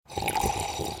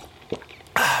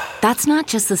That's not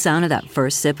just the sound of that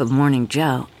first sip of Morning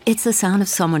Joe. It's the sound of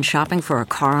someone shopping for a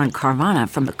car on Carvana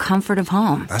from the comfort of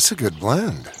home. That's a good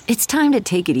blend. It's time to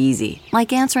take it easy,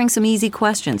 like answering some easy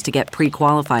questions to get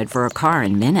pre-qualified for a car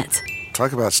in minutes.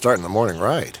 Talk about starting the morning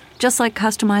right. Just like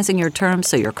customizing your terms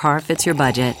so your car fits your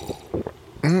budget.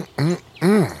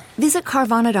 Visit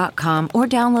Carvana.com or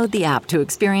download the app to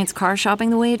experience car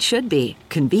shopping the way it should be.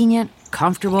 Convenient,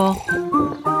 comfortable.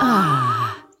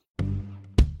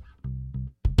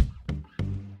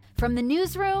 From the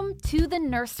newsroom to the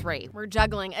nursery, we're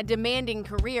juggling a demanding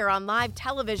career on live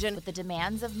television with the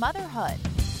demands of motherhood.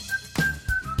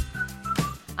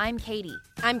 I'm Katie.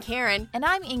 I'm Karen. And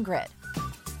I'm Ingrid.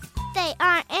 They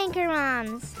are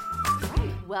AnchorMOMS.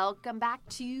 Welcome back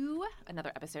to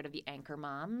another episode of the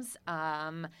AnchorMOMS.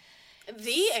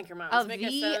 The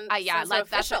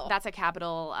AnchorMOMS. That's a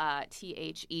capital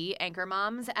THE,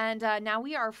 AnchorMOMS. And now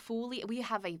we have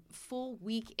a full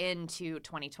week into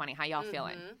 2020. How y'all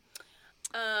feeling?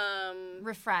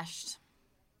 Refreshed.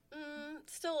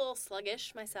 Still a little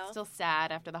sluggish myself. Still sad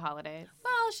after the holidays.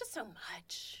 Well, it's just so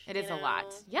much. It is a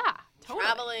lot. Yeah, totally.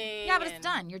 Traveling. Yeah, but it's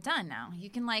done. You're done now. You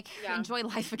can enjoy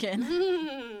life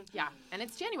again. Yeah, and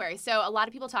it's January. So a lot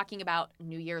of people talking about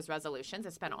New Year's resolutions.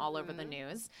 It's been all over the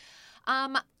news.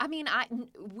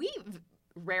 We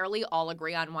rarely all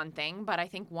agree on one thing, but I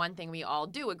think one thing we all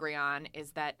do agree on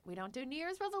is that we don't do New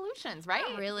Year's resolutions, right?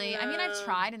 Not really. No. I mean, I've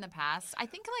tried in the past. I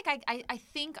think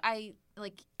I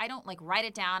don't write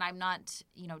it down. I'm not,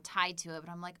 tied to it, but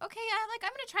I'm like, okay, I'm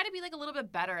going to try to be a little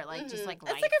bit better at just life.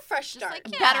 It's like a fresh start.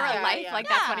 Better at life. Yeah.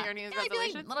 That's one of your New Year's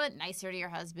resolutions. Be a little bit nicer to your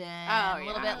husband. Oh, a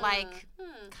little bit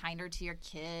kinder to your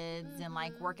kids and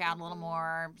work out a little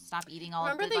more. Stop eating all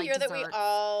Remember of the the year desserts. that we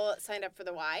all signed up for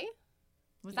the Y?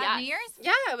 Was that New Year's?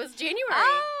 Yeah, it was January.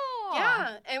 Oh.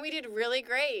 Yeah, and we did really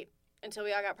great until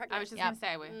we all got pregnant. I was just going to say,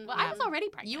 I was already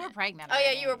pregnant. You were pregnant. Oh,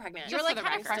 yeah, you were pregnant. You were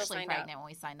kind of freshly pregnant when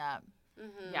we signed up.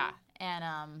 Mm-hmm. Yeah,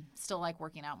 and still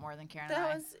working out more than Karen that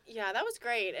and I. That was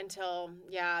great until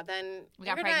then we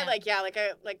got pregnant.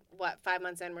 pregnant. 5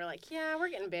 months in, we're we're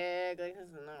getting big. This is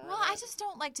not well, I just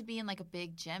don't like to be in a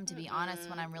big gym, to be honest,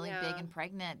 when I'm really big and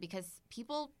pregnant, because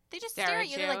people, they just stare at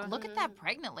you. They're like, look at that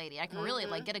pregnant lady. I can really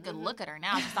get a good look at her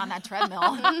now, just on that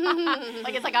treadmill.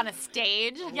 It's on a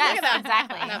stage. Yes,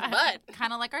 exactly. That butt.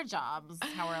 Kind of like our jobs,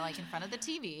 how we're in front of the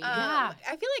TV. I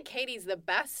feel like Katie's the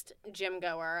best gym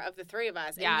goer of the three of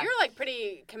us, and you're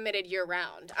pretty committed year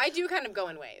round. I do kind of go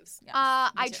in waves. Yes,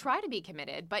 I try to be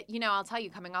committed, but I'll tell you,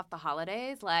 coming off the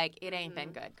holidays, it ain't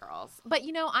been good, girls. But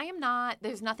I am not.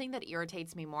 There's nothing that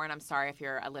irritates me more, and I'm sorry if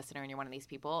you're a listener and you're one of these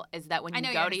people, is that when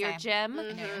you go to your gym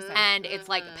and it's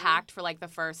packed for the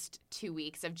first 2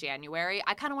 weeks of January,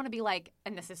 I kind of want to be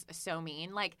and this is so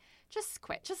mean, just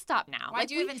quit. Just stop now. Why'd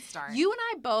you even start? You and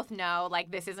I both know,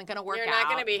 this isn't going to work out. You're not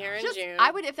going to be here in June.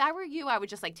 If I were you, I would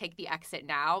just, take the exit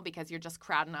now, because you're just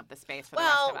crowding up the space for the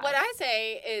rest of us. What I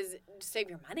say is save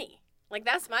your money.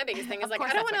 That's my biggest thing. Is I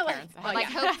don't want to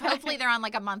hopefully they're on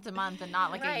a month to month and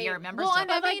not a year membership.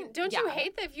 Well, and don't you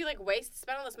hate that if you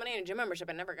spend all this money on a gym membership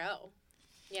and never go?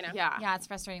 Yeah, it's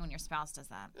frustrating when your spouse does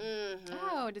that. Mm-hmm.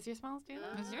 Oh, does your spouse do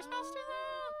that? Does your spouse do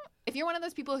that? If you're one of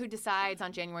those people who decides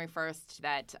on January 1st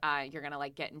that you're going to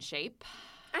get in shape,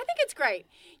 I think it's great.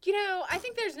 I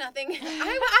think there's nothing.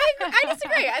 I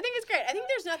disagree. I think it's great. I think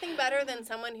there's nothing better than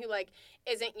someone who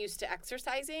isn't used to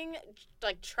exercising,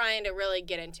 trying to really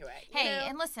get into it. Hey,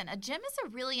 and listen, a gym is a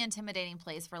really intimidating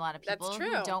place for a lot of people That's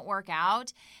true. Who don't work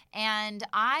out, and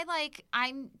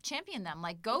I'm champion them.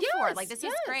 Go for it. This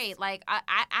is great. I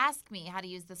ask me how to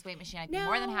use this weight machine. I'd be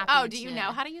more than happy. Oh, do you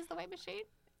know how to use the weight machine?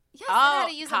 Yes, I know how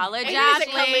to use college them. athlete.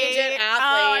 Collegiate athlete.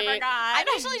 Oh, I forgot. I'm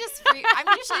usually just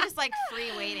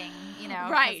free weighting,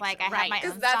 Right. I have my own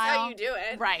Because that's style. how you do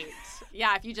it. Right.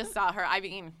 Yeah, if you just saw her, if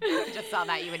you just saw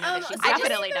that, you would know that she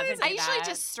definitely doesn't do I usually that.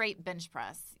 just straight bench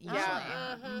press. Usually.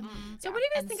 Yeah. Mm-hmm. Mm-hmm. So what do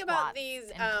you guys and think about squats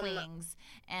these and cleans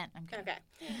and I'm kidding. Okay.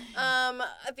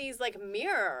 These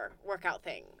mirror workout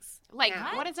things.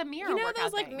 What is a mirror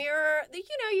workout those thing? mirror,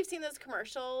 you've seen those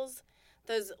commercials.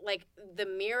 Those the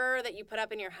mirror that you put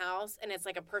up in your house, and it's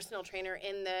a personal trainer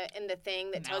in the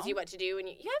thing that tells you what to do. And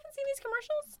you haven't seen these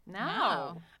commercials?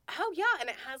 No. Oh yeah, and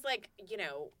it has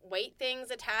weight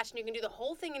things attached, and you can do the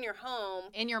whole thing in your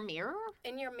home. In your mirror?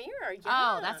 In your mirror.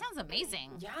 Yeah. Oh, that sounds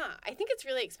amazing. Yeah, I think it's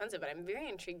really expensive, but I'm very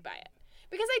intrigued by it.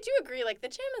 Because I do agree, the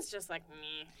gym is just meh.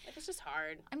 It's just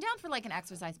hard. I'm down for an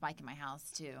exercise bike in my house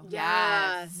too.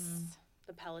 Yes. Mm-hmm.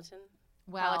 The Peloton.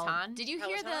 Well, Peloton? Did you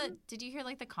hear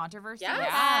the controversy? Yes.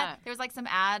 Yeah. There was some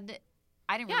ad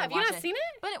I didn't really watch it. Have you not seen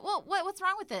it? But what's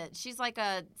wrong with it? She's like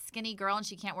a skinny girl and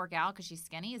she can't work out because she's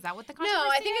skinny. Is that what the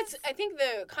controversy is? I think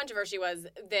the controversy was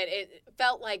that it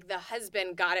felt like the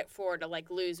husband got it for her to like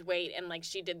lose weight, and like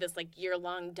she did this like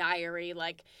year-long diary,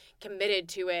 like committed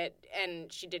to it,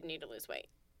 and she didn't need to lose weight.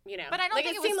 You know, but I don't like,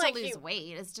 think it was to lose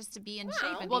weight. It's just to be in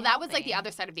shape. And well, be that healthy. was like the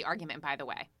other side of the argument, by the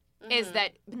way. Is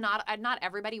that not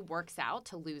everybody works out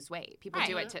to lose weight. People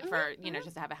do it for,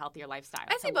 just to have a healthier lifestyle.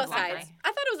 I see both sides.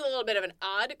 I thought it was a little bit of an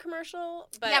odd commercial.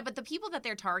 But yeah, but the people that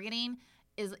they're targeting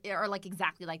are like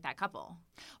exactly like that couple.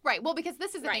 Right. Well, because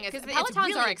this is the thing. Is Pelotons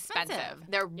really are expensive.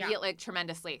 They're really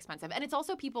tremendously expensive. And it's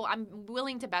also people, I'm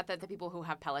willing to bet that the people who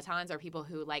have Pelotons are people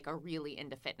who like are really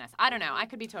into fitness. I don't know. I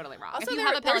could be totally wrong. Also, if you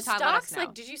have a Peloton, stocks, let us know.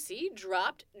 like, did you see,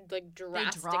 dropped like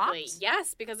drastically. Dropped?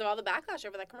 Yes, because of all the backlash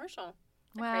over that commercial.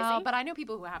 Well, but I know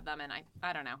people who have them, and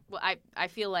I don't know. Well, I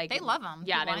feel like they love them.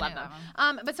 Yeah, they love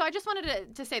them. But so I just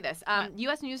wanted to say this.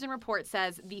 U.S. News and Report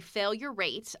says the failure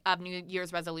rate of New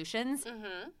Year's resolutions,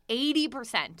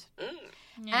 80%.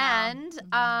 Yeah.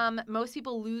 And most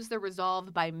people lose their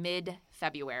resolve by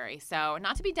mid-February. So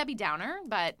not to be Debbie Downer,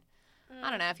 but I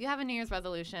don't know. If you have a New Year's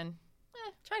resolution,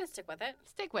 try to stick with it.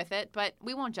 Stick with it, but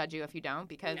we won't judge you if you don't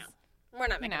because we're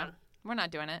not making one. We're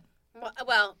not doing it.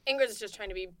 Well, Ingrid is just trying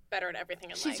to be better at everything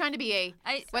in life. She's trying to be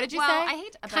what did you say? I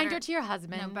hate kinder to your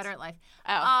husband. No, better at life.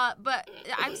 Oh. But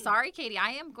I'm sorry, Katie. I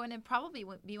am going to probably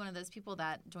be one of those people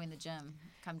that join the gym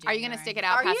come January. Are you going to stick it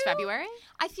out past February?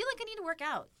 I feel like I need to work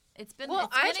out. It's been I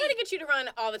try to get you to run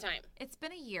all the time. It's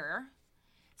been a year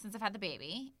since I've had the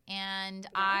baby, and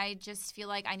I just feel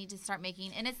like I need to start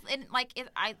making. And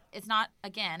it's not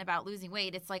again about losing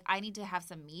weight. It's like I need to have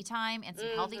some me time and some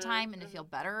healthy time and to feel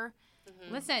better.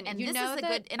 Listen, and you this know is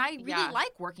good, and I really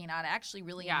like working out. I actually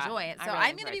really enjoy it. So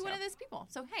I'm going to be one of those people.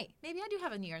 So hey, maybe I do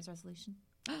have a New Year's resolution.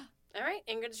 All right,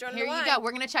 Ingrid's joining Here the line. you go.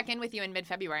 We're going to check in with you in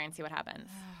mid-February and see what happens.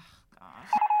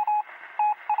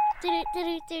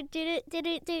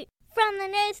 From the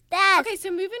news desk. Okay, so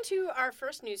moving to our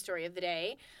first news story of the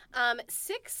day.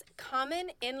 6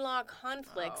 common in-law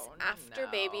conflicts after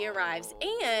baby arrives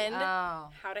and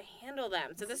how to handle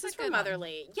them. So this is from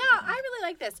Motherly. Yeah, I really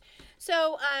like this.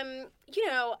 So,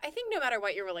 I think no matter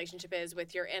what your relationship is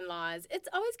with your in-laws, it's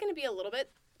always going to be a little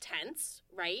bit tense,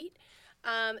 right?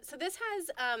 So this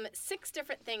has 6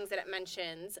 different things that it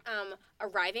mentions.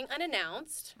 Arriving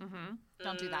unannounced. Mm-hmm.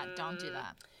 Don't do that. Don't do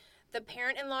that. The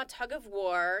parent-in-law tug of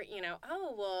war, your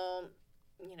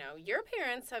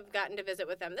parents have gotten to visit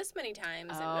with them this many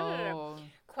times. And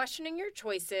questioning your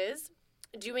choices,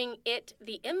 doing it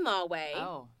the in-law way,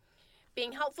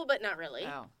 being helpful but not really.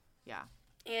 Oh, yeah.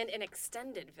 And an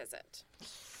extended visit.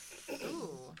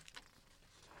 Ooh.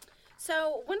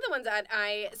 So one of the ones that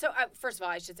first of all,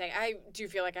 I should say, I do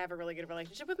feel like I have a really good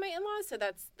relationship with my in-laws, so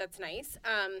that's nice.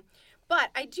 But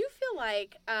I do feel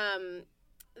like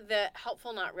the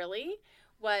helpful not really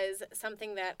was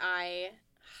something that I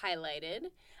highlighted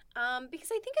because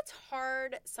I think it's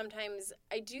hard sometimes.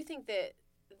 I do think that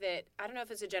I don't know if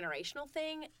it's a generational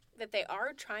thing that they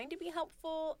are trying to be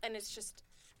helpful and it's just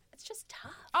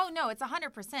tough. Oh no, it's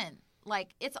 100%.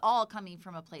 Like it's all coming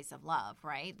from a place of love,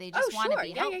 right? They just want to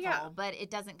be helpful, but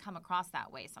it doesn't come across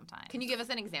that way sometimes. Can you give us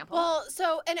an example? Well,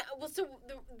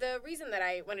 the reason that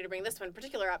I wanted to bring this one in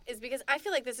particular up is because I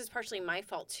feel like this is partially my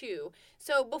fault too.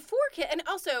 So before kids, and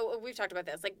also we've talked about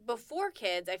this, like before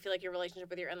kids, I feel like your relationship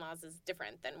with your in-laws is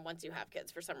different than once you have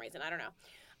kids for some reason. I don't know.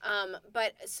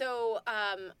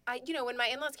 When my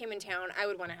in-laws came in town, I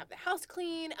would want to have the house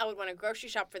clean. I would want to grocery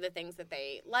shop for the things that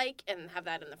they like and have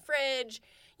that in the fridge.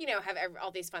 Have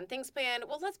all these fun things planned.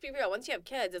 Well, let's be real. Once you have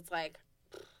kids, it's like,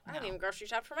 I haven't even grocery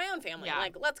shopped for my own family. Yeah.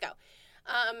 Like, let's go.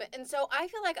 And so I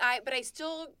feel like but I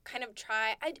still kind of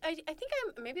try. I think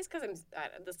maybe it's because I'm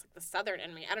the Southern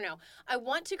in me. I don't know. I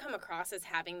want to come across as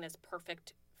having this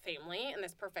perfect family and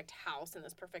this perfect house and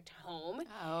this perfect home.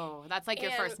 Oh, that's like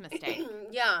your first mistake.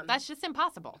 Yeah. That's just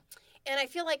impossible. And I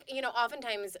feel like,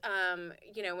 oftentimes,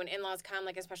 when in-laws come,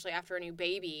 like, especially after a new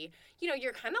baby,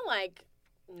 you're kind of like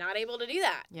not able to do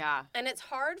that. Yeah. And it's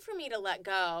hard for me to let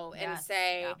go and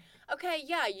say, okay,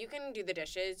 yeah, you can do the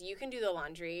dishes, you can do the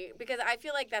laundry, because I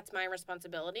feel like that's my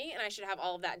responsibility and I should have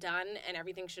all of that done and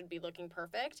everything should be looking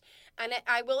perfect. And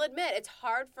I will admit, it's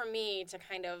hard for me to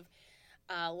kind of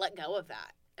let go of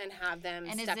that and have them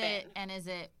step in. And is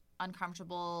it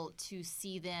uncomfortable to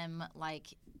see them, like,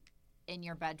 in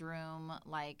your bedroom,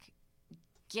 like,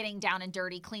 getting down and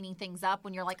dirty, cleaning things up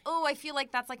when you're like, oh, I feel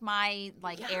like that's like my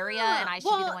area and I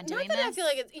should be the one doing this? Not that I feel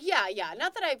like it's,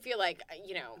 not that I feel like,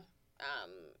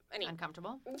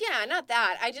 Uncomfortable? Yeah, not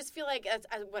that. I just feel like that's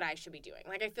what I should be doing.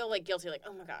 Like, I feel like guilty. Like,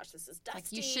 oh my gosh, this is dusty.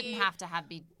 Like, you shouldn't have to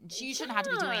be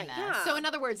doing this. Yeah. So in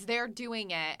other words, they're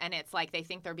doing it, and it's like they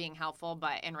think they're being helpful,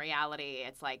 but in reality,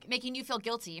 it's like making you feel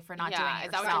guilty for not doing it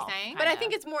Is that yourself. what you're saying? But I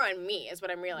think it's more on me, is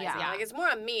what I'm realizing. Yeah. Like, it's more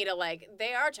on me to, like,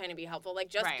 they are trying to be helpful. Like,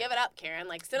 just give it up, Karen.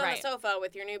 Like, sit on the sofa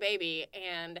with your new baby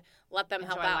and let them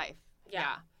help out. Life.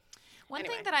 Yeah. One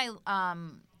thing that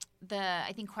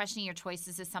I think questioning your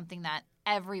choices is something that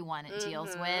everyone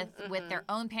deals with their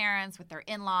own parents, with their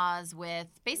in-laws, with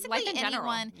basically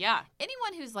anyone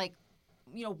who's like,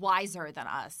 wiser than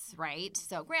us, right?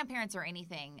 So grandparents or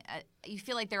anything, you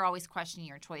feel like they're always questioning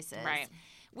your choices. Right.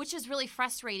 Which is really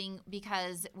frustrating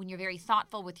because when you're very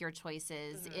thoughtful with your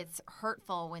choices, it's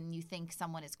hurtful when you think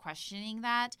someone is questioning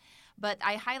that. But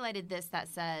I highlighted this that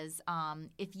says,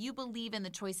 if you believe in the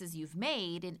choices you've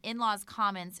made, an in-law's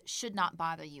comments should not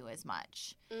bother you as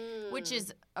much, which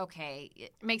is okay.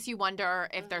 It makes you wonder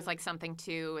if there's like something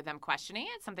to them questioning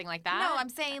it, something like that. No, I'm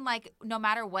saying like no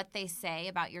matter what they say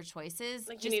about your choices,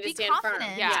 like, just you need be to stand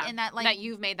confident firm. in that, like, that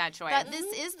you've made that choice. That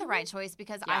this is the right choice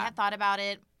because I have thought about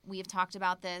it. We have talked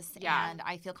about this, and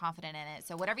I feel confident in it.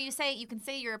 So whatever you say, you can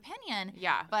say your opinion,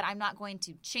 but I'm not going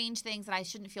to change things, and I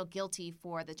shouldn't feel guilty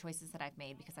for the choices that I've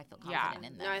made because I feel confident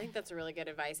in them. No, I think that's a really good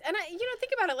advice. And,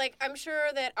 think about it. Like, I'm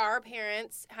sure that our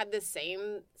parents had the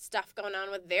same stuff going on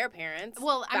with their parents.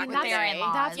 Well, I mean,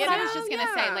 that's what I was just going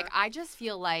to say. Like, I just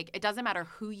feel like it doesn't matter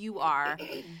who you are.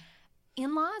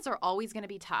 In-laws are always going to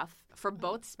be tough for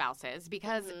both spouses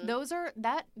because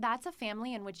that's a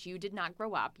family in which you did not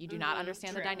grow up. You do not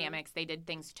understand the dynamics. They did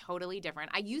things totally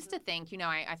different. I used to think,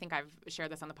 I think I've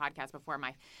shared this on the podcast before.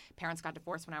 My parents got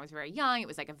divorced when I was very young. It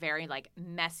was like a very like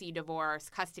messy divorce,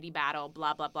 custody battle,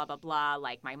 blah, blah, blah, blah, blah.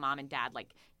 Like my mom and dad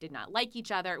like did not like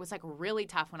each other. It was like really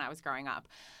tough when I was growing up.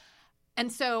 And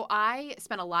so I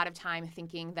spent a lot of time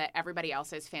thinking that everybody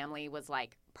else's family was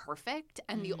like perfect.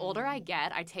 And the older I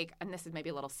get, and this is maybe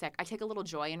a little sick, I take a little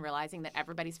joy in realizing that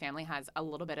everybody's family has a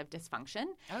little bit of dysfunction.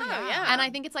 Oh, yeah. And I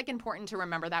think it's like important to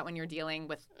remember that when you're dealing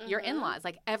with your in-laws.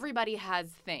 Like everybody has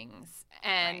things.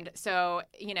 And so,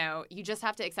 you just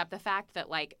have to accept the fact that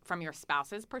like from your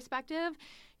spouse's perspective,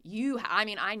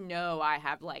 I know I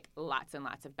have like lots and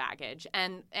lots of baggage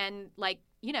and like,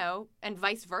 and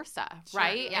vice versa,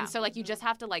 right? Yeah. And so like you just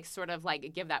have to like sort of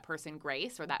like give that person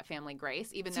grace or that family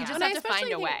grace, even though you just And have to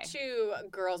find a way. I especially think, too,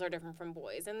 girls are different from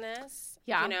boys in this.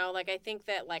 Yeah. Like I think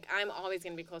that like I'm always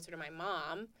going to be closer to my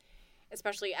mom,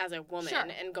 especially as a woman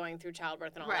and going through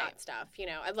childbirth and all that stuff.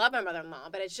 I love my mother-in-law,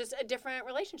 but it's just a different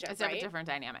relationship, It's a different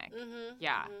dynamic.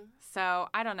 Yeah. So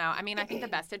I don't know. I mean, I think the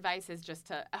best advice is just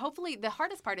to hopefully the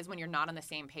hardest part is when you're not on the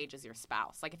same page as your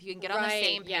spouse. Like if you can get on the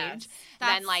same page,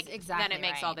 then like then it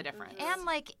makes all the difference. And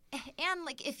like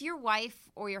if your wife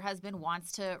or your husband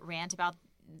wants to rant about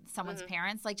someone's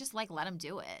parents, like just like let them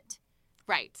do it.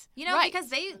 Right. Because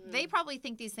they probably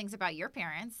think these things about your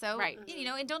parents. So,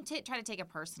 and don't try to take it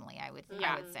personally, I would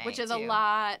say. Which is a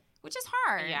lot. Which is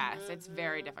hard. Yes, it's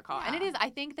very difficult. And it is, I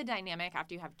think the dynamic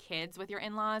after you have kids with your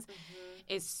in-laws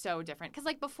is so different. Because,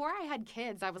 like, before I had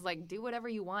kids, I was like, do whatever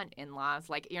you want, in-laws.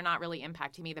 Like, you're not really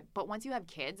impacting me. But once you have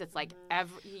kids, it's like,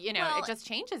 it just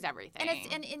changes everything.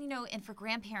 And for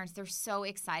grandparents, they're so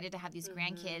excited to have these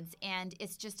grandkids. And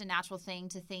it's just a natural thing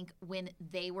to think when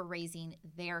they were raising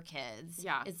their kids.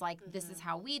 Yeah. It's like, this is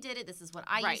how we did it. This is what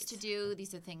I used to do.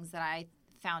 These are things that I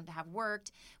found to have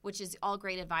worked, which is all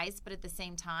great advice, but at the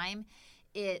same time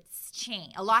it's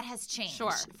changed. A lot has changed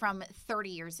from 30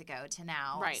 years ago to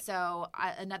now. Right. So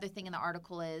another thing in the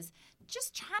article is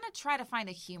just try to find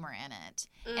a humor in it.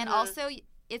 And also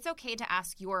it's okay to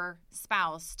ask your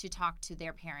spouse to talk to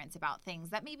their parents about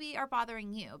things that maybe are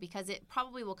bothering you because it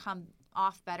probably will come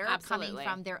off better coming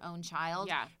from their own child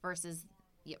versus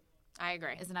I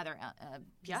agree. Is another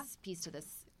piece to this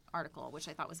article, which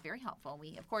I thought was very helpful.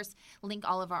 We, of course, link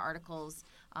all of our articles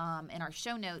in our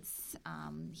show notes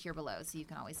here below, so you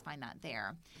can always find that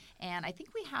there. And I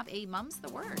think we have a Mum's the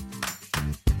Word.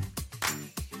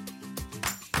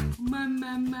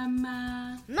 Mom's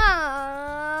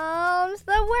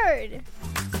the Word.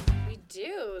 We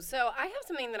do. So I have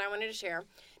something that I wanted to share.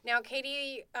 Now,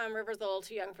 Katie Rivers is a little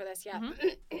too young for this yet.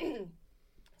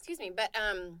 Excuse me, but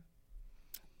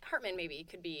Hartman maybe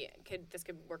this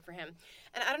could work for him.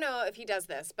 And I don't know if he does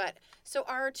this, but so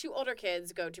our two older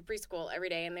kids go to preschool every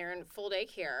day and they're in full day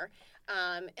care.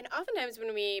 And oftentimes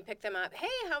when we pick them up, hey,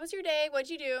 how was your day? What'd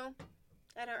you do?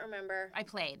 I don't remember. I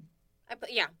played. I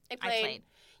played.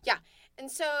 Yeah. And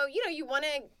so, you want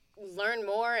to learn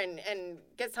more and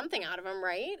get something out of them,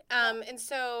 right? And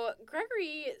so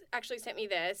Gregory actually sent me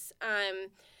this.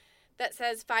 that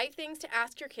says 5 things to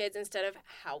ask your kids instead of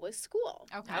how was school.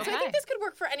 Okay. So I think this could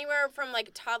work for anywhere from like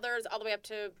toddlers all the way up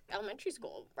to elementary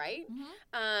school, right?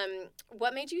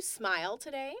 What made you smile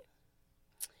today?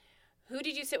 Who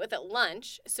did you sit with at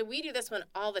lunch? So we do this one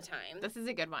all the time. This is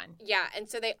a good one. Yeah, and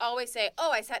so they always say,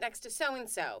 oh, I sat next to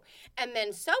so-and-so. And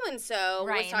then so-and-so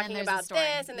was talking about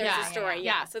this, and there's a story.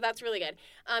 Yeah, so that's really good.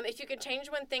 If you could change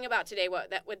one thing about today,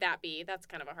 what would that be? That's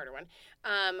kind of a harder one.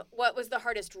 What was the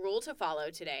hardest rule to follow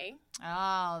today?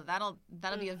 Oh, that'll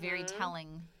be a very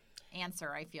telling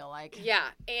answer, I feel like.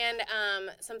 Yeah, and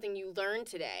something you learned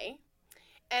today.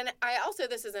 And I also,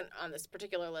 this isn't on this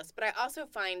particular list, but I also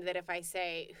find that if I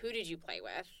say, who did you play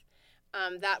with,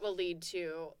 that will lead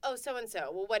to, oh,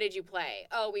 so-and-so. Well, what did you play?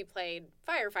 Oh, we played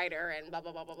firefighter and blah,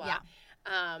 blah, blah, blah, blah.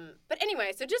 Yeah. But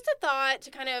anyway, so just a thought to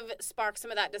kind of spark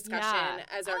some of that discussion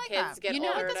as our kids get older. You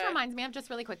know what this reminds me of just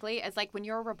really quickly is like when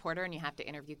you're a reporter and you have to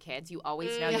interview kids, you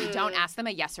always know you don't ask them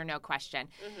a yes or no question.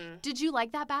 Did you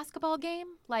like that basketball game?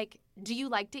 Like, do you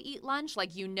like to eat lunch?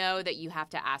 Like, you know that you have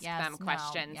to ask them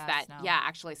questions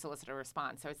actually solicit a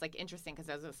response. So it's like interesting because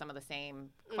those are some of the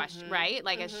same questions, right?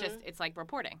 Like it's like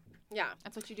reporting. Yeah.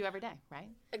 That's what you do every day, right?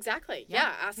 Exactly.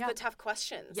 Yeah. Ask the tough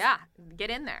questions. Yeah. Get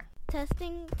in there.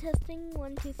 Testing.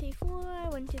 1, 2, 3, 4.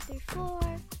 1, 2, 3, 4.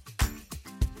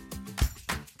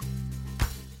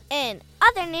 In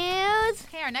other news.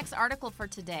 Okay, our next article for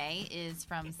today is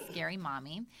from Scary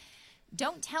Mommy.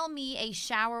 Don't tell me a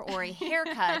shower or a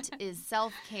haircut is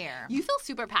self-care. You feel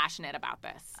super passionate about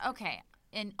this. Okay.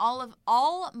 And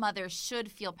all mothers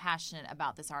should feel passionate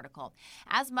about this article.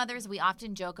 As mothers, we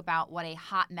often joke about what a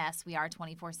hot mess we are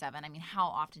 24/7. I mean, how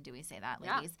often do we say that,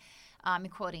 ladies? I'm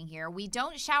quoting here. We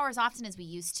don't shower as often as we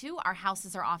used to. Our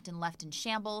houses are often left in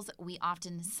shambles. We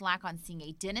often slack on seeing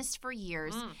a dentist for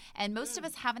years. And most of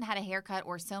us haven't had a haircut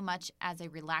or so much as a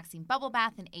relaxing bubble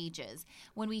bath in ages.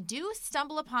 When we do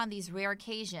stumble upon these rare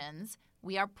occasions,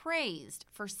 we are praised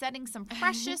for setting some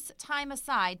precious time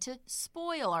aside to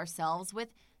spoil ourselves with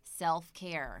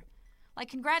self-care. Like,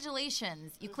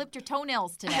 congratulations, you clipped your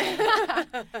toenails today.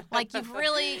 Like, you've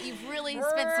really spent some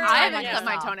time I on haven't yourself.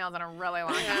 clipped my toenails in a really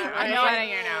long time. I know.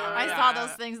 I saw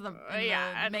those things in the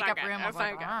makeup room. I was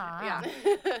like,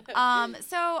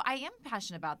 so I am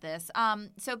passionate about this.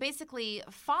 So basically,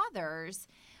 fathers,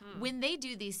 when they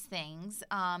do these things,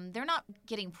 they're not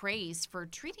getting praised for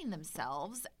treating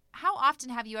themselves. How often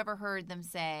have you ever heard them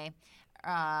say,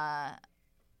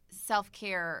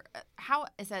 self-care, how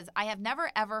it says, I have never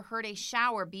ever heard a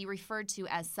shower be referred to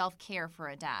as self-care for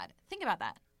a dad. Think about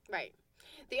that. Right.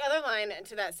 The other line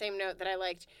to that same note that I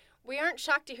liked, we aren't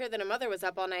shocked to hear that a mother was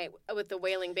up all night with the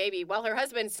wailing baby while her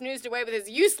husband snoozed away with his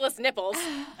useless nipples.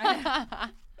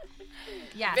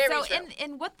 Yeah. Very so true.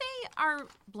 and what they are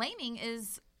blaming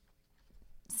is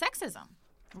sexism.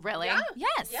 Really? Yeah.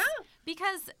 Yes. Yeah.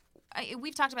 Because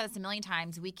we've talked about this a million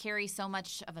times. We carry so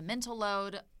much of a mental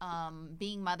load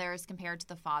being mothers compared to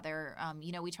the father.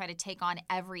 We try to take on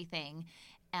everything,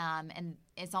 and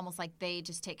it's almost like they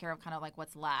just take care of kind of like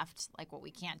what's left, like what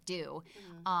we can't do.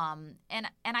 And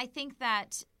I think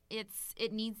that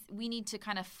we need to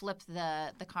kind of flip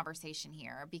the conversation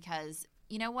here because.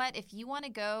 You know what? If you want to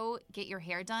go get your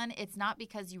hair done, it's not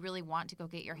because you really want to go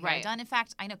get your hair done. In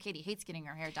fact, I know Katie hates getting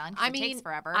her hair done. It takes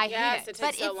forever. I hate it.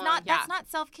 But it's not. That's not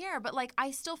self-care. But like,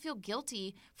 I still feel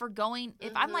guilty for going.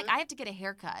 If I'm like, I have to get a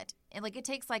haircut, and like it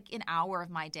takes like an hour of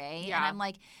my day, and I'm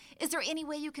like, is there any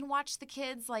way you can watch the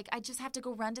kids? Like, I just have to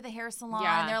go run to the hair salon.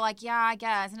 And they're like, yeah, I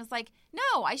guess. And it's like,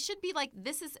 no, I should be like,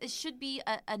 it should be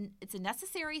it's a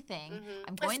necessary thing.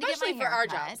 I'm going Especially to get my for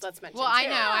haircut. our jobs, let's mention. Well, I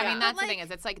know. I mean, that's But, the thing is,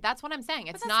 it's like that's what I'm saying.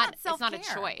 It's But not that's not a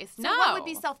self-care. choice. So No. what would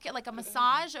be self-care? Like a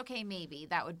massage? Okay, maybe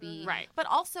that would be Right. But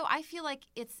also, I feel like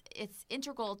it's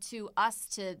integral to us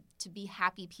to be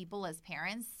happy people as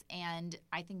parents, and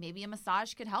I think maybe a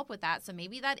massage could help with that. So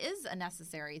maybe that is a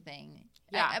necessary thing.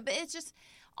 Yeah. But it's just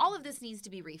all of this needs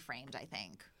to be reframed. I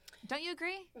think. Don't you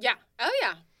agree? Yeah. Oh,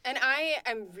 yeah. And I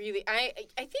am really, I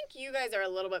think you guys are a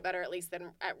little bit better at least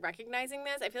than at recognizing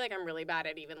this. I feel like I'm really bad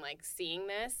at even like seeing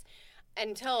this.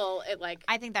 Until it like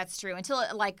I think that's true. Until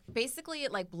it like basically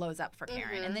it like blows up for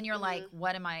Karen, and then you're like,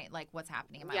 what am I like? What's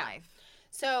happening in my life?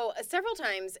 So several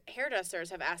times hairdressers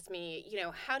have asked me,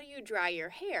 how do you dry your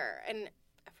hair? And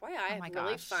FYI, I have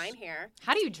really fine hair.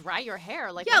 How do you dry your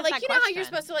hair? Like, yeah, what's like that know how question? you're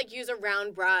supposed to like use a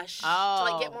round brush to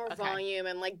like get more okay. volume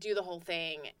and like do the whole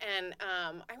thing. And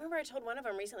I remember I told one of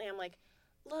them recently, I'm like,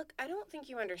 look, I don't think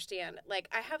you understand. Like,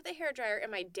 I have the hairdryer in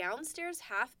my downstairs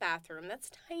half bathroom that's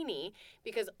tiny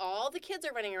because all the kids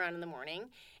are running around in the morning,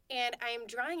 and I'm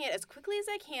drying it as quickly as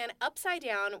I can upside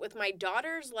down with my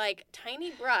daughter's, like, tiny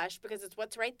brush because it's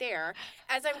what's right there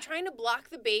as I'm trying to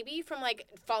block the baby from, like,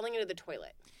 falling into the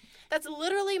toilet. That's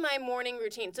literally my morning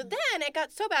routine. So then it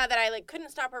got so bad that I like couldn't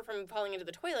stop her from falling into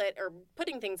the toilet or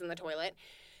putting things in the toilet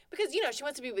because, you know, she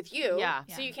wants to be with you. Yeah.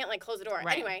 So you can't like close the door.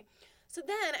 Right. Anyway, so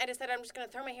then I decided I'm just going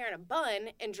to throw my hair in a bun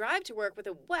and drive to work with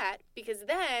it wet because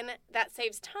then that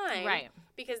saves time. Right.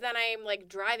 Because then I'm like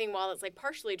driving while it's like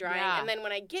partially drying. Yeah. And then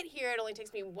when I get here, it only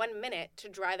takes me 1 minute to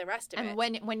dry the rest of it. And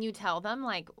when you tell them,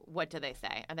 like, what do they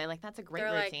say? Are they like, that's a great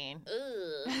They're routine?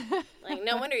 Like, ugh. Like,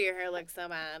 no wonder your hair looks so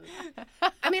bad.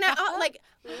 I mean, I like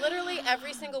literally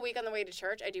every single week on the way to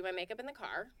church, I do my makeup in the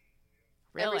car.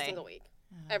 Really? Every single week.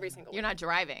 Every single You're week. not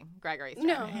driving. Gregory's No.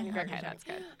 driving. Gregory's Okay, driving. that's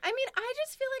good. I mean, I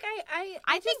just feel like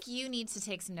I think you need to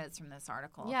take some notes from this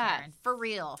article. Yes. Karen. For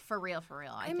real.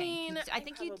 I mean, think. I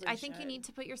think you should. need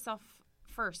to put yourself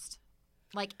first.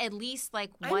 Like at least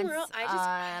like I'm once real- I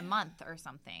just- a month or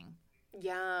something.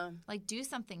 Yeah. Like do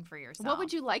something for yourself. What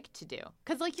would you like to do?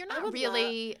 Because, like, you're I not would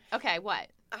really... Okay, what?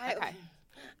 Okay.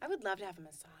 I would love to have a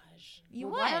massage. You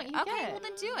Well, would? why don't you okay, get it? well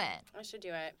then do it. I should do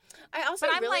it. I also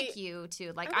But I'm really, like you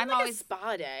too. Like I want I'm like always a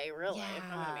spa day, really, if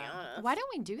I'm going to be Yeah. honest. Why don't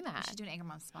we do we that? should do an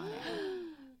AnchorMOMS spa day.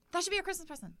 That should be our Christmas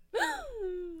present.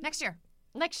 Next year.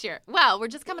 Next year. Well, we're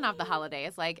just coming off the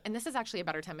holidays, like, and this is actually a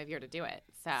better time of year to do it.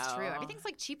 So It's true. Everything's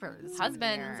like cheaper. this time of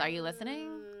Husbands, year. are you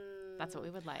listening? That's what we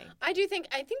would like. I think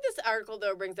this article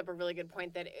though brings up a really good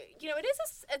point that you know it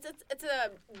is it's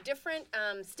a different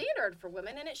standard for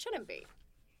women and it shouldn't be.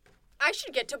 I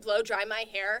should get to blow dry my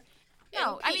hair.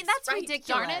 No, in I mean peace, that's right?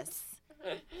 ridiculous.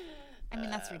 I mean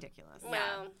that's ridiculous.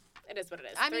 Well, it is what it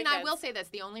is. I mean, I Kids. will say this: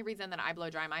 the only reason that I blow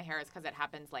dry my hair is because it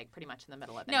happens like pretty much in the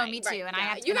middle of the No, night. me too. Right, And yeah. I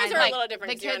have to, You and guys I, are like, a little different.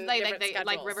 The 'cause you're kids, on like different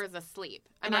like schedules. River's asleep.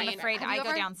 and I'm afraid have I you go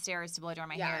ever- downstairs to blow dry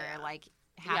my Yeah, hair yeah. like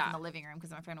half Yeah. in the living room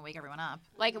because I'm afraid to wake everyone up.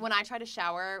 Like when I try to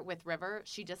shower with River,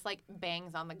 she just like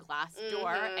bangs on the glass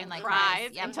door Mhm. and Like cries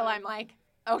cries. Yep. until I'm like,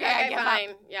 okay, Okay, I give fine.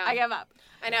 up. Yeah. I give up.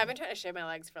 I know. I've been trying to shave my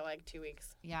legs for like 2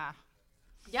 weeks. Yeah.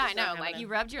 Yeah, I It's not know. Like happening. You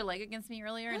rubbed your leg against me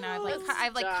earlier, and now I've like Oh, I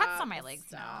have like cuts stop, on my legs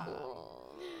stop. now.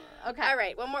 Okay. All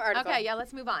right, one more article. Okay, yeah,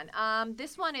 let's move on.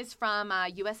 This one is from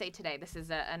USA Today. This is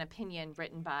an opinion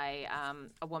written by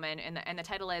a woman, and the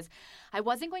title is, I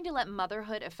wasn't going to let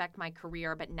motherhood affect my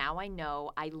career, but now I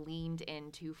know I leaned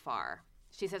in too far.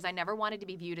 She says, I never wanted to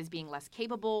be viewed as being less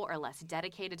capable or less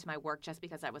dedicated to my work just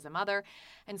because I was a mother,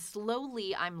 and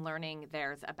slowly I'm learning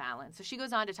there's a balance. So she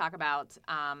goes on to talk about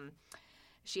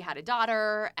she had a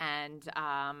daughter, and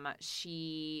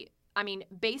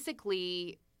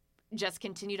basically just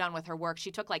continued on with her work.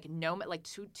 She took like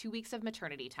two weeks of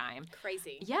maternity time.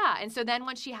 Crazy. Yeah. And so then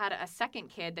when she had a second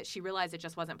kid that she realized it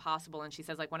just wasn't possible. And she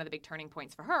says like one of the big turning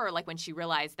points for her, like when she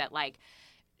realized that like,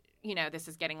 you know, this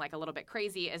is getting like a little bit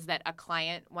crazy, is that a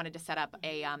client wanted to set up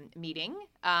a meeting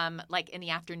like in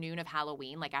the afternoon of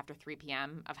Halloween, like after 3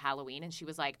 p.m. of Halloween. And she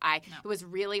was like, it was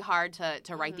really hard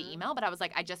to write the email, but I was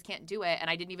like, I just can't do it. And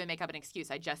I didn't even make up an excuse.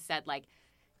 I just said like,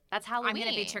 that's Halloween. I'm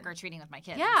going to be trick-or-treating with my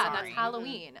kids. Yeah, I'm that's sorry.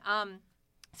 Halloween.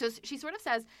 So she sort of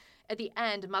says at the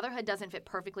end, motherhood doesn't fit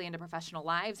perfectly into professional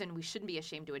lives, and we shouldn't be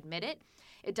ashamed to admit it.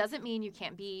 It doesn't mean you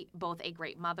can't be both a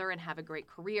great mother and have a great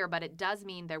career, but it does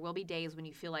mean there will be days when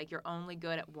you feel like you're only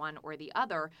good at one or the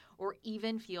other, or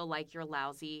even feel like you're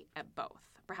lousy at both.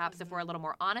 Perhaps if we're a little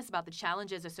more honest about the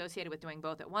challenges associated with doing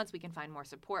both at once, we can find more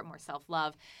support, more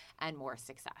self-love, and more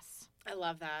success. I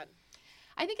love that.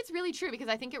 I think it's really true because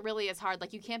I think it really is hard.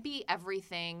 Like, you can't be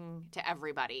everything to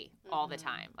everybody all the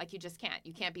time. Like, you just can't.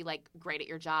 You can't be, like, great at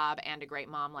your job and a great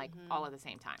mom, like, all at the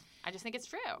same time. I just think it's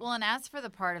true. Well, and as for the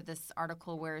part of this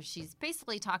article where she's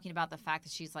basically talking about the fact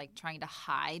that she's like trying to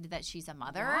hide that she's a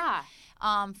mother,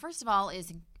 first of all,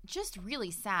 is just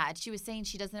really sad. She was saying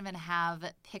she doesn't even have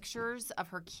pictures of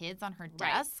her kids on her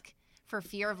desk for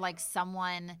fear of like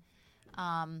someone.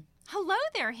 Hello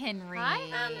there, Henry.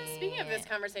 Hi. Speaking of this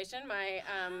conversation, my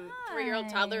 3-year-old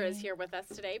toddler is here with us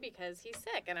today because he's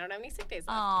sick and I don't have any sick days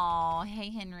left. Oh, hey,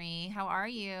 Henry. How are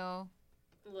you? A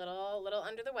little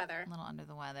under the weather. A little under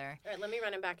the weather. All right, let me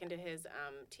run him back into his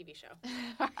TV show.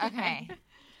 Okay.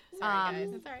 Sorry, guys.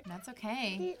 It's all right. That's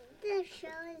okay. The show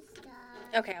is done.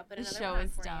 Okay, I'll put The another show one on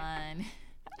is for you. done.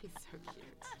 He's so cute.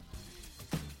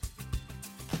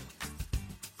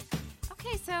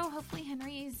 Okay, so hopefully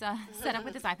Henry's set up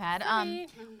with his iPad.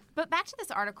 But back to this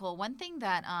article, one thing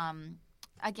that,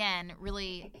 again,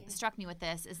 really struck me with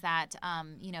this is that,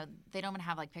 they don't even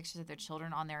have, like, pictures of their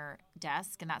children on their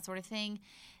desk and that sort of thing.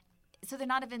 So they're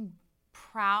not even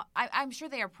proud. I'm sure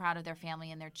they are proud of their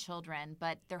family and their children,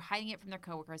 but they're hiding it from their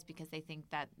coworkers because they think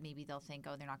that maybe they'll think,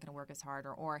 oh, they're not going to work as hard,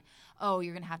 or oh,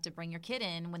 you're going to have to bring your kid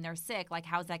in when they're sick. Like,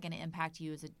 how's that going to impact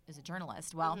you as a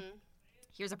journalist? Well,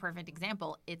 here's a perfect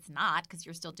example. It's not, because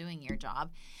you're still doing your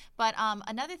job. But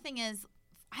another thing is,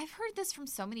 I've heard this from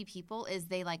so many people is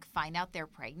they like find out they're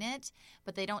pregnant,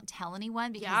 but they don't tell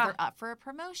anyone because they're up for a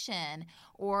promotion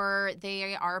or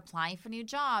they are applying for new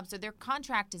jobs or their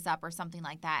contract is up or something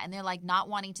like that. And they're like not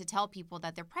wanting to tell people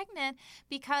that they're pregnant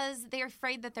because they're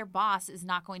afraid that their boss is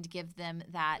not going to give them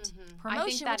that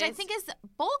promotion, which I think is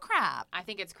bull crap. I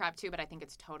think it's crap too, but I think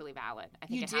it's totally valid. I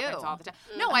think You happens do? all the time.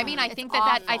 No, I mean, I It's think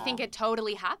awful. I think it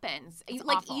totally happens. It's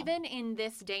like awful. even in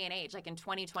this day and age, like in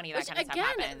 2020, that Which, kind of again,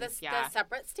 stuff happens. the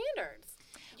separate standards.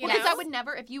 Because I would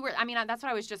never, if you were, I mean, that's what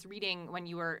I was just reading when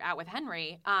you were out with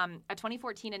Henry. A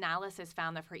 2014 analysis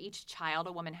found that for each child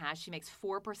a woman has, she makes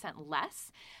 4%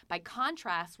 less. By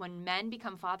contrast, when men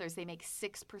become fathers, they make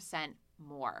 6%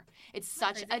 more. It's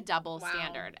such a double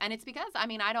standard. And it's because, I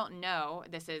mean, I don't know.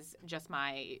 This is just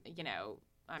my,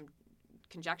 I'm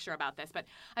conjecture about this, but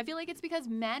I feel like it's because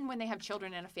men, when they have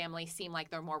children in a family, seem like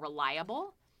they're more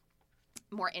reliable,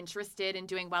 more interested in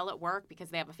doing well at work because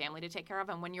they have a family to take care of.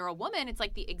 And when you're a woman, it's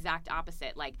like the exact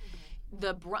opposite. Like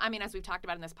I mean, as we've talked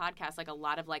about in this podcast, like a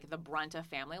lot of like the brunt of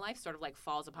family life sort of like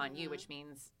falls upon you, which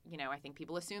means, I think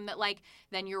people assume that like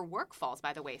then your work falls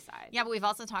by the wayside. Yeah, but we've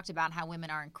also talked about how women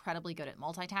are incredibly good at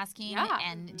multitasking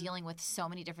and dealing with so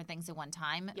many different things at one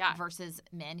time versus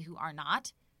men who are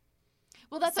not.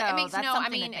 Well,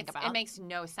 it makes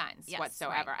no sense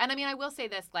whatsoever. Right. And I mean, I will say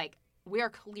this, like, we are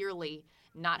clearly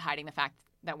not hiding the fact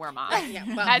that we're moms.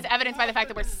 Well, as evidenced by the fact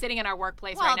that we're sitting in our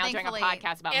workplace right now doing a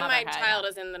podcast about motherhood. And my child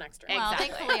is in the next room. Well,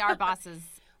 Exactly. thankfully our bosses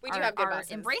We do have good are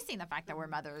bosses. embracing the fact that we're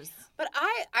mothers. But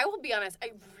I will be honest,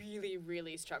 I really,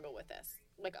 really struggle with this.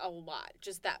 Like a lot.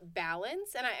 Just that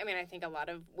balance. And I mean, I think a lot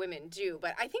of women do.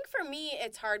 But I think for me,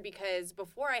 it's hard because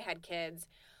before I had kids,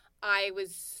 I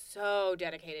was so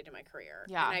dedicated to my career.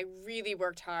 Yeah. And I really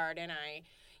worked hard and I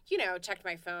checked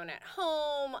my phone at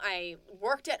home. I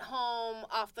worked at home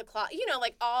off the clock.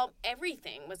 Like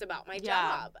everything was about my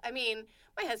job. I mean,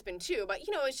 my husband too, but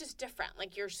it's just different.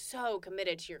 Like you're so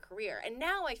committed to your career. And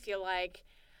now I feel like,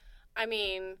 I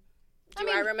mean,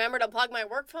 I remember to plug my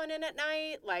work phone in at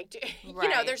night? Like,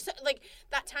 there's like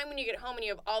that time when you get home and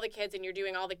you have all the kids and you're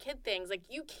doing all the kid things. Like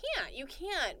you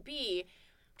can't be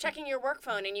checking your work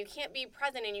phone and you can't be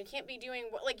present and you can't be doing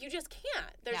you just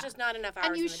can't. There's just not enough hours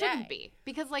and you in the shouldn't day. be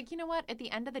because like, you know what, at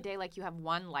the end of the day, like you have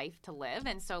one life to live,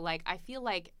 and so like I feel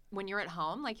like when you're at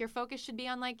home, like your focus should be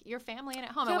on like your family and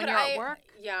at home. And when you're at work,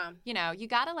 you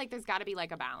gotta like there's gotta be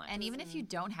like a balance. And even if you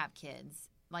don't have kids,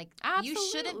 like Absolutely.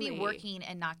 you shouldn't be working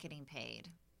and not getting paid.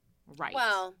 Right.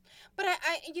 Well, but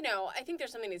I think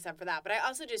there's something to be said for that. But I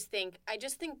also just think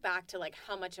back to like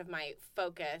how much of my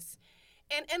focus.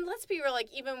 And let's be real, like,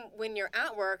 even when you're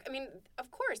at work, I mean, of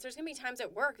course, there's going to be times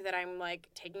at work that I'm, like,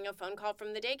 taking a phone call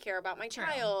from the daycare about my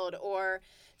child or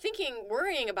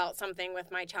worrying about something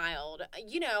with my child.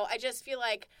 I just feel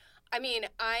like, I mean,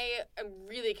 I am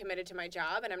really committed to my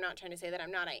job, and I'm not trying to say that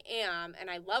I'm not. I am, and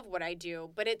I love what I do.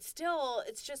 But it's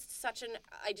just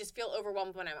I just feel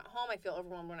overwhelmed when I'm at home. I feel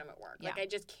overwhelmed when I'm at work. Yeah. Like, I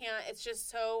just can't, it's just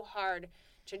so hard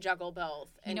to juggle both.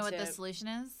 You know what the solution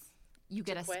is? You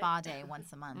get a quit? spa day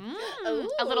once a month.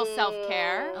 A little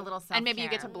self-care. A little self-care. And maybe you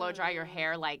get to blow dry your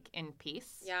hair like in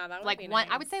peace. Yeah, that would like be one.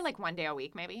 nice. I would say like one day a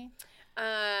week, maybe.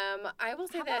 I will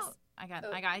say How this. about,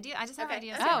 I got idea. I just have Okay.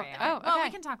 ideas Oh, for you. oh, Well, okay.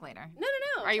 we can talk later.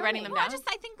 No. Are you tell writing me. them Well, down?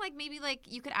 I think like maybe like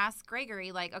you could ask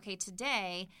Gregory like, okay,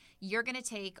 today you're gonna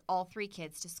take all 3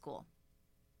 kids to school,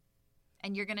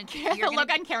 and you're gonna The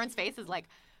look on Karen's face is like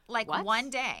what? one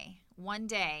day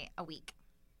a week.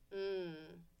 Mm.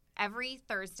 Every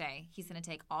Thursday, he's going to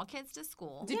take all kids to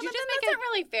school. Did you but just that's make not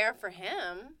really fair for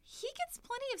him, He gets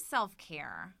plenty of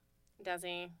self-care. does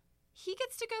he? He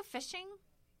gets to go fishing.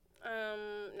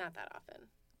 Not that often.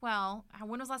 Well,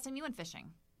 when was the last time you went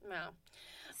fishing? No.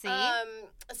 See?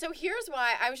 So here's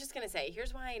why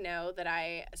here's why I know that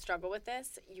I struggle with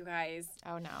this, you guys.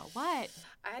 Oh no! What?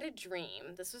 I had a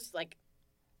dream. This was like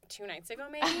 2 nights ago,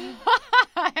 maybe.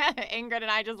 Ingrid and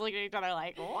I just looked at each other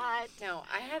like, what? No,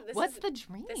 I had this. What's the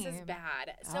dream? This is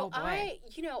bad. So Oh, boy.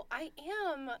 I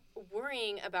am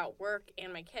worrying about work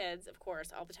and my kids, of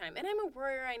course, all the time. And I'm a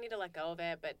worrier. I need to let go of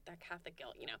it, but that Catholic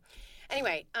guilt,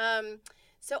 Anyway,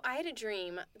 so I had a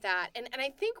dream that, and I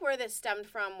think where this stemmed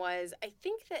from was, I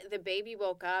think that the baby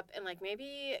woke up and like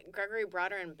maybe Gregory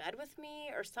brought her in bed with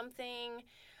me or something,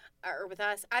 or with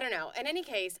us. I don't know. In any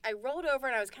case, I rolled over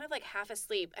and I was kind of like half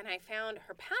asleep and I found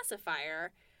her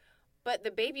pacifier, but the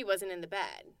baby wasn't in the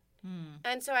bed.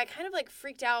 And so I kind of like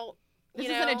freaked out. This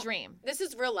isn't a dream. This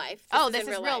is real life. This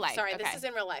is real life. Sorry, Okay. this is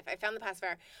in real life. I found the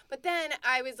pacifier. But then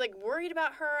I was like worried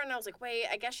about her and I was like, wait,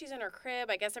 I guess she's in her crib.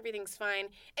 I guess everything's fine.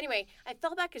 Anyway, I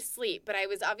fell back asleep, but I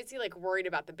was obviously like worried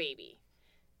about the baby.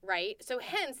 right? So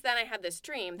hence, then I had this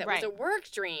dream that was a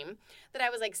work dream that I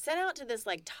was, like, sent out to this,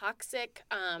 like, toxic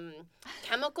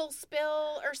chemical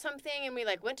spill or something, and we,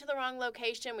 like, went to the wrong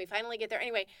location. We finally get there.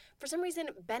 Anyway, for some reason,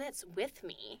 Bennett's with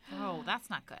me. Oh, that's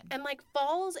not good. And, like,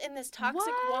 falls in this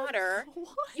toxic water.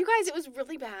 What? You guys, it was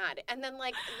really bad. And then,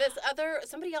 like,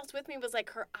 somebody else with me was,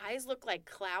 like, her eyes looked, like,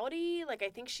 cloudy. Like, I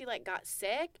think she, like, got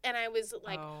sick. And I was,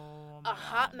 like, a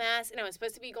hot mess. And I was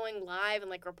supposed to be going live and,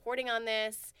 like, reporting on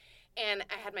this. And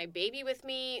I had my baby with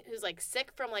me who's, like,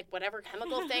 sick from, like, whatever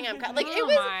chemical thing I'm like, it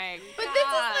was. My But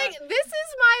God. this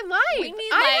is my life. We need,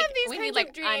 I like, have these kinds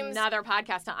of dreams. another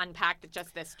podcast to unpack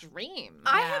just this dream.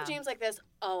 I have dreams like this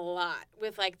a lot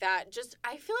with, like, that. Just,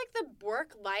 I feel like the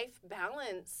work-life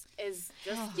balance is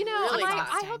just really I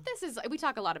tough. hope this is, we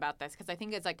talk a lot about this because I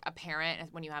think it's, like, a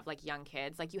parent, when you have, like, young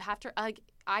kids, like, you have to, like,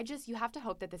 you have to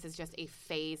hope that this is just a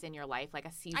phase in your life, like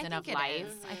a season of life.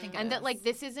 I think and that, like,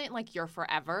 this isn't, like, your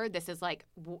forever. This is, like,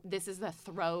 this is the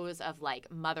throes of,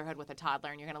 like, motherhood with a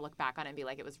toddler, and you're going to look back on it and be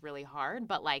like, it was really hard,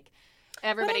 but, like,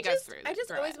 everybody goes through it. I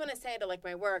just always want to say to, like,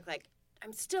 my work, like,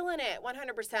 I'm still in it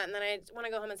 100%. And then I want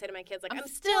to go home and say to my kids, like, I'm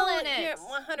still in it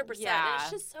 100%. Yeah. And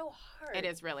it's just so hard. It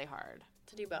is really hard.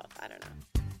 To do both. I don't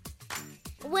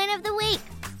know. Win of the week.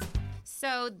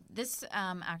 So this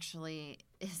actually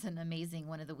is an amazing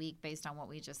win of the week based on what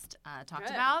we just talked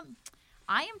about.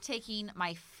 I am taking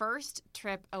my first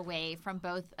trip away from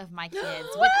both of my kids,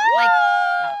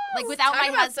 without Talk my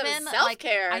about some husband.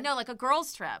 self-care. I know, like a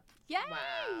girl's trip. Yay!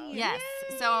 Wow. Yes.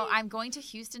 So I'm going to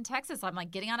Houston, Texas. I'm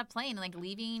like getting on a plane and like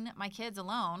leaving my kids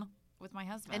alone with my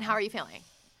husband. And how are you feeling?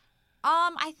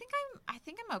 I think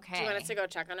I'm okay. Do you want us to go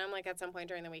check on them, like, at some point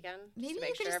during the weekend? Maybe to you make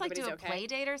could sure just like do a everybody's play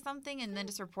date or something and then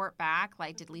just report back.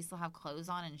 Like, did Lisa have clothes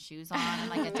on and shoes on and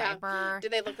like a Yeah. diaper?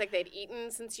 Did they look like they'd eaten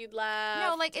since you'd left?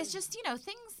 No, like it's just,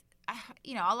 things,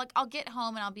 I'll get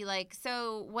home and I'll be like,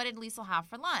 so what did Lisa have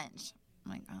for lunch?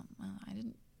 I'm like, oh, well, I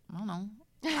don't know.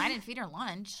 I didn't feed her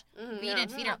lunch. We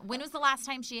didn't feed her. When was the last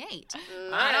time she ate?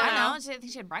 I don't know. I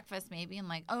think she had breakfast maybe. I'm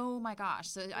like, oh my gosh.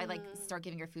 So I like start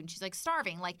giving her food and she's like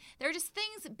starving. Like there are just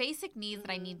things, basic needs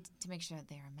that I need to make sure that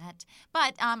they are met.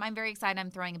 But I'm very excited.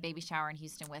 I'm throwing a baby shower in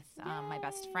Houston with my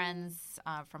best friends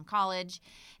from college.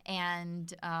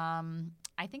 And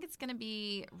I think it's going to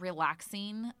be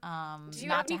relaxing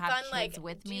not to have kids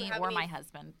with me or my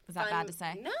husband. Is that bad to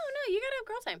say? No, you got to have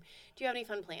girl time. Do you have any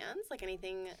fun plans? Like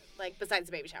anything, like besides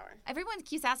the baby shower? Everyone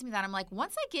keeps asking me that. I'm like,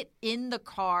 once I get in the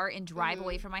car and drive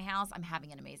away from my house, I'm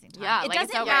having an amazing time. Yeah, it like,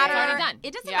 doesn't it's matter. already done.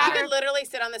 It doesn't Yeah. matter. You could literally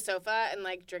sit on the sofa and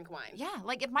like drink wine. Yeah,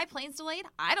 like if my plane's delayed,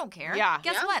 I don't care. Yeah.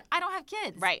 Guess Yeah. what? I don't have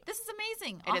kids. Right. This is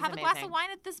amazing. It I'll is have a glass amazing. of wine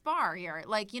at this bar here.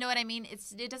 Like, you know what I mean?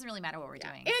 It doesn't really matter what we're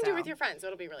doing. And so. you're with your friends, so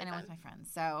it'll be really And I'm fun. with my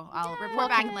friends. So I'll report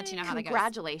back and let you know how that goes.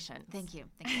 Congratulations. Thank you.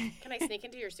 Thank you. Can I sneak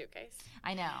into your suitcase?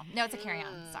 I know. No, it's a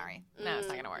carry-on. Sorry. No, it's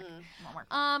not going to work. It won't work.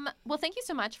 Well, thank you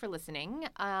so much for listening.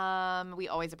 We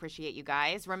always appreciate you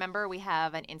guys. Remember, we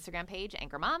have an Instagram page,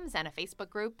 AnchorMOMS, and a Facebook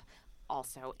group,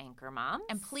 also AnchorMOMS.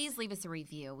 And please leave us a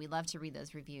review. We love to read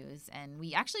those reviews. And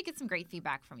we actually get some great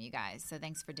feedback from you guys. So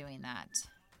thanks for doing that.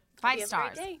 5 you have a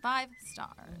stars. great day. 5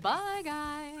 stars. Bye,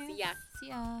 guys. See ya. See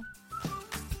ya.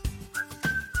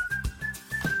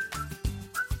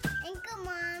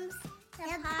 AnchorMOMS, the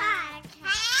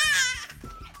podcast.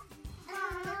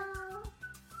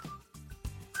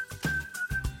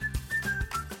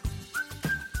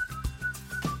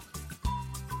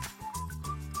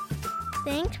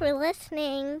 Thanks for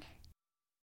listening.